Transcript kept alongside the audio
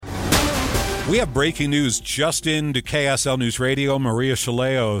We have breaking news just into KSL News Radio. Maria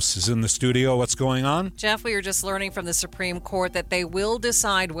Chaleos is in the studio. What's going on? Jeff, we are just learning from the Supreme Court that they will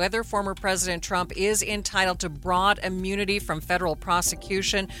decide whether former President Trump is entitled to broad immunity from federal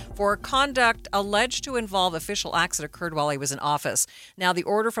prosecution for conduct alleged to involve official acts that occurred while he was in office. Now, the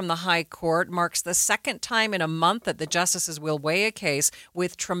order from the High Court marks the second time in a month that the justices will weigh a case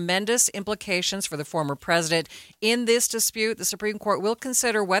with tremendous implications for the former president. In this dispute, the Supreme Court will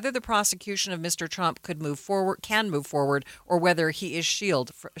consider whether the prosecution of Mr. Trump can move forward, or whether he is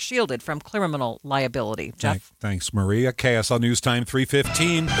shielded from criminal liability. Jeff? Thanks, Maria. KSL News Time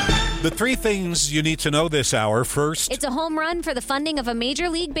 3:15. The three things you need to know this hour. First, it's a home run for the funding of a Major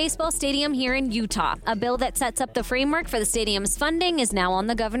League Baseball stadium here in Utah. A bill that sets up the framework for the stadium's funding is now on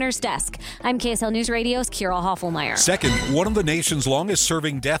the governor's desk. I'm KSL News Radio's Kira Hoffelmeyer. Second, one of the nation's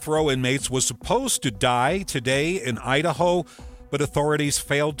longest-serving death row inmates was supposed to die today in Idaho, but authorities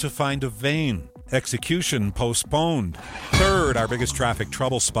failed to find a vein. Execution postponed. Third, our biggest traffic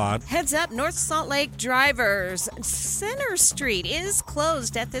trouble spot. Heads up, North Salt Lake drivers. Center Street is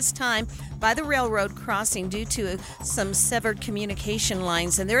closed at this time by the railroad crossing due to some severed communication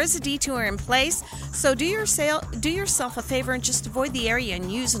lines, and there is a detour in place, so do yourself a favor and just avoid the area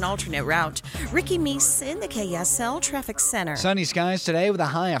and use an alternate route. Ricky Meese in the KSL Traffic Center. Sunny skies today with a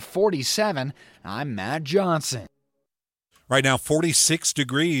high of 47. I'm Matt Johnson. Right now, 46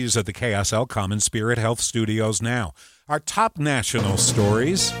 degrees at the KSL Common Spirit Health Studios now. Our top national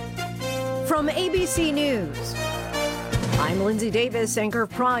stories. From ABC News, I'm Lindsay Davis, anchor of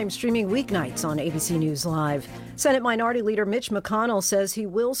Prime, streaming weeknights on ABC News Live. Senate Minority Leader Mitch McConnell says he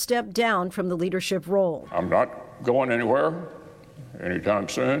will step down from the leadership role. I'm not going anywhere anytime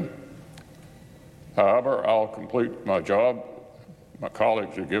soon. However, I'll complete my job my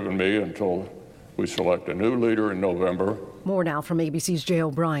colleagues have given me until we select a new leader in November. More now from ABC's Jay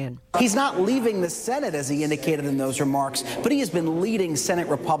O'Brien. He's not leaving the Senate, as he indicated in those remarks, but he has been leading Senate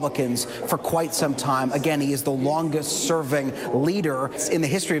Republicans for quite some time. Again, he is the longest-serving leader in the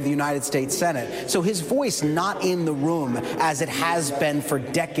history of the United States Senate. So his voice not in the room, as it has been for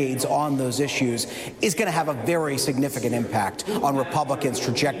decades on those issues, is going to have a very significant impact on Republicans'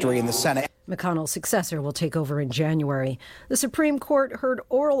 trajectory in the Senate. McConnell's successor will take over in January. The Supreme Court heard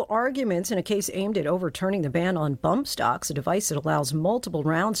oral arguments in a case aimed at overturning the ban on bump stocks, a device that allows multiple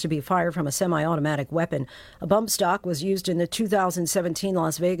rounds to be fired from a semi-automatic weapon. A bump stock was used in the 2017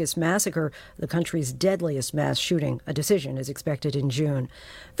 Las Vegas massacre, the country's deadliest mass shooting. A decision is expected in June.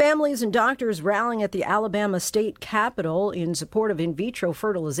 Families and doctors rallying at the Alabama state capitol in support of in vitro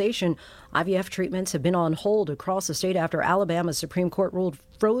fertilization. IVF treatments have been on hold across the state after Alabama's Supreme Court ruled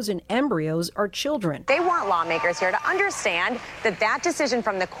frozen embryos are children. They want lawmakers here to understand that that decision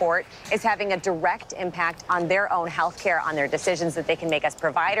from the court is having a direct impact on their own health care, on their decisions that they can make as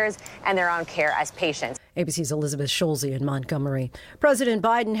providers and their own care as patients. ABC's Elizabeth Schulze in Montgomery. President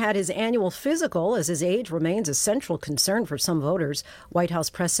Biden had his annual physical as his age remains a central concern for some voters. White House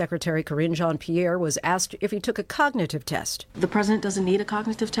Press Secretary Karine Jean-Pierre was asked if he took a cognitive test. The president doesn't need a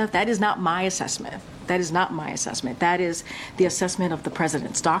cognitive test. That is not my assessment. That is not my assessment. That is the assessment of the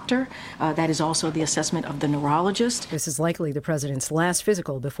president's doctor. That is also the assessment of the neurologist. This is likely the president's last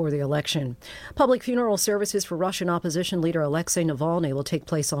physical before the election. Public funeral services for Russian opposition leader Alexei Navalny will take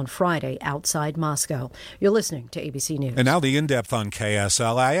place on Friday outside Moscow. You're listening to ABC News. And now the in-depth on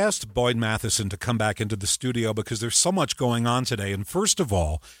KSL. I asked Boyd Matheson to come back into the studio because there's so much going on today. And first of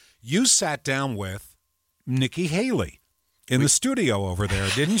all, you sat down with Nikki Haley in the studio over there,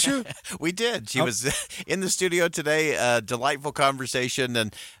 didn't you? We did. She was in the studio today, a delightful conversation,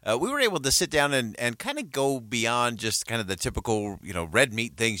 and we were able to sit down and kind of go beyond just kind of the typical, red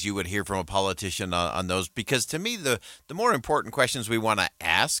meat things you would hear from a politician on those, because to me, the more important questions we want to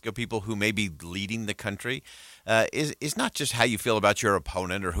ask of people who may be leading the country is not just how you feel about your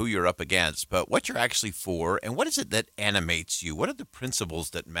opponent or who you're up against, but what you're actually for, and what is it that animates you? What are the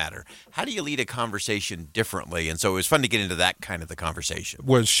principles that matter? How do you lead a conversation differently? And so it was fun to get into that kind of the conversation.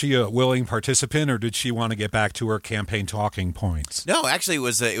 Was she a willing participant, or did she want to get back to her campaign talking points? No, actually, it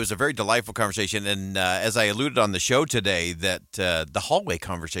was a very delightful conversation, and as I alluded on the show today, that the hallway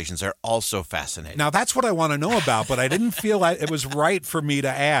conversations are also fascinating. Now, that's what I want to know about, but I didn't feel like it was right for me to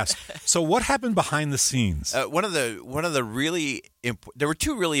ask. So what happened behind the scenes? One of the really there were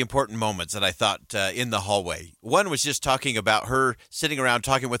two really important moments that I thought in the hallway. One was just talking about her sitting around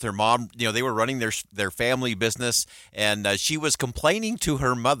talking with her mom. They were running their family business, and she was complaining to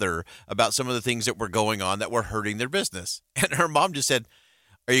her mother about some of the things that were going on that were hurting their business. And her mom just said,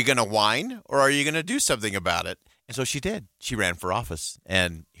 "Are you going to whine, or are you going to do something about it?" And so she did. She ran for office,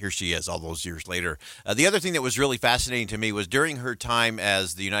 and here she is all those years later. The other thing that was really fascinating to me was during her time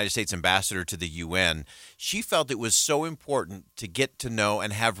as the United States ambassador to the UN, she felt it was so important to get to know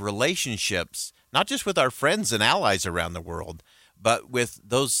and have relationships, not just with our friends and allies around the world, but with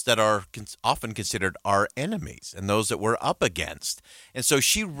those that are often considered our enemies and those that we're up against. And so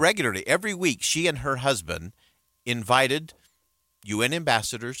she regularly, every week, she and her husband invited UN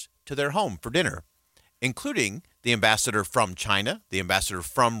ambassadors to their home for dinner, including the ambassador from China, the ambassador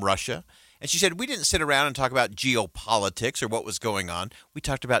from Russia. And she said, we didn't sit around and talk about geopolitics or what was going on. We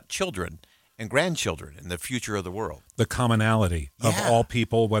talked about children and grandchildren and the future of the world. The commonality of all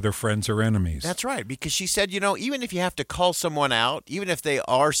people, whether friends or enemies. That's right, because she said, even if you have to call someone out, even if they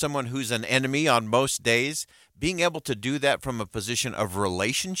are someone who's an enemy on most days, being able to do that from a position of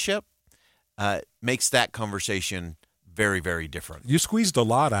relationship makes that conversation very, very different. You squeezed a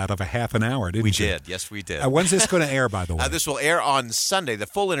lot out of a half an hour, didn't you? We did. Yes, we did. When's this going to air, by the way? This will air on Sunday. The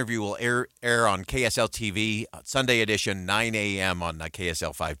full interview will air on KSL TV, Sunday edition, 9 a.m. on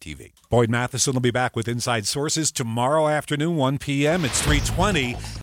KSL 5 TV. Boyd Matheson will be back with Inside Sources tomorrow afternoon, 1 p.m. It's 3:20.